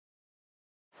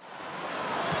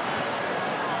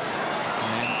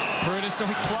Brutus, so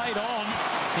he played on.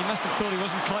 He must have thought he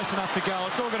wasn't close enough to go.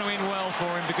 It's all going to end well for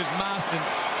him because Masten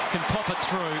can pop it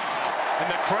through. And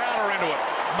the crowd are into it.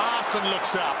 Masten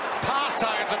looks up. Pass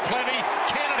targets are plenty.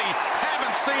 Kennedy,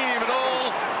 haven't seen him at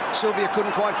all. Sylvia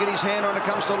couldn't quite get his hand on it.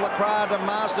 Comes to Lacroix to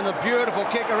Masten. A beautiful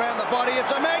kick around the body.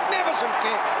 It's a magnificent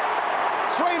kick.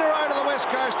 3 in a row to the West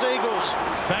Coast Eagles.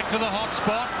 Back to the hot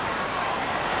spot.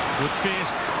 Good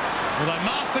fist. Although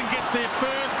Masten gets there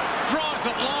first, drives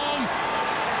it long,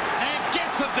 and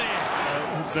gets it there.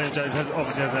 Liam Jones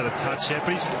obviously hasn't had a touch yet,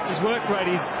 but his work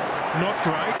rate is not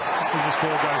great, just as this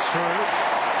ball goes through.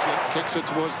 Kicks it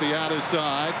towards the outer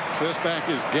side. First back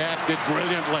is Gaff, did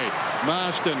brilliantly.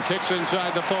 Masten kicks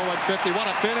inside the forward 50. What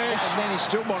a finish. And then he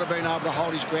still might have been able to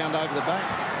hold his ground over the back.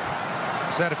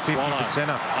 It's at a 50%.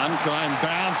 Unkind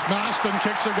bounce. Masten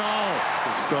kicks a goal.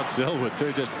 Scott Selwood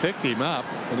too just picked him up,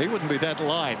 and he wouldn't be that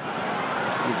light.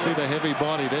 You can see the heavy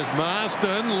body. There's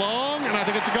Masten, long, and I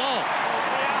think it's a goal.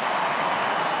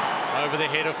 Over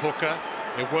the head of Hooker.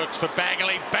 It works for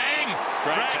Bagley. Bang!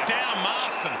 Dragged down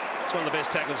Masten. It's one of the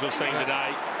best tackles we've seen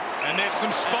today. And there's some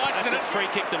spice in it. That's a free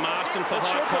kick to Masten for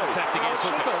high contact against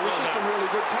Hooker. It was just a really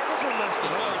good tackle from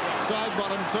Masten. Side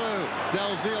bottom 2.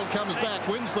 Dalziel comes back,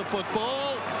 wins the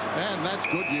football, and that's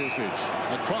good usage.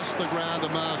 Across the ground to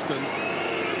Masten.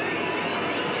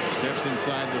 Steps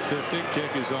inside the 50.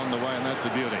 Kick is on the way, and that's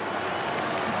a beauty.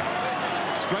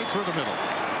 Straight through the middle.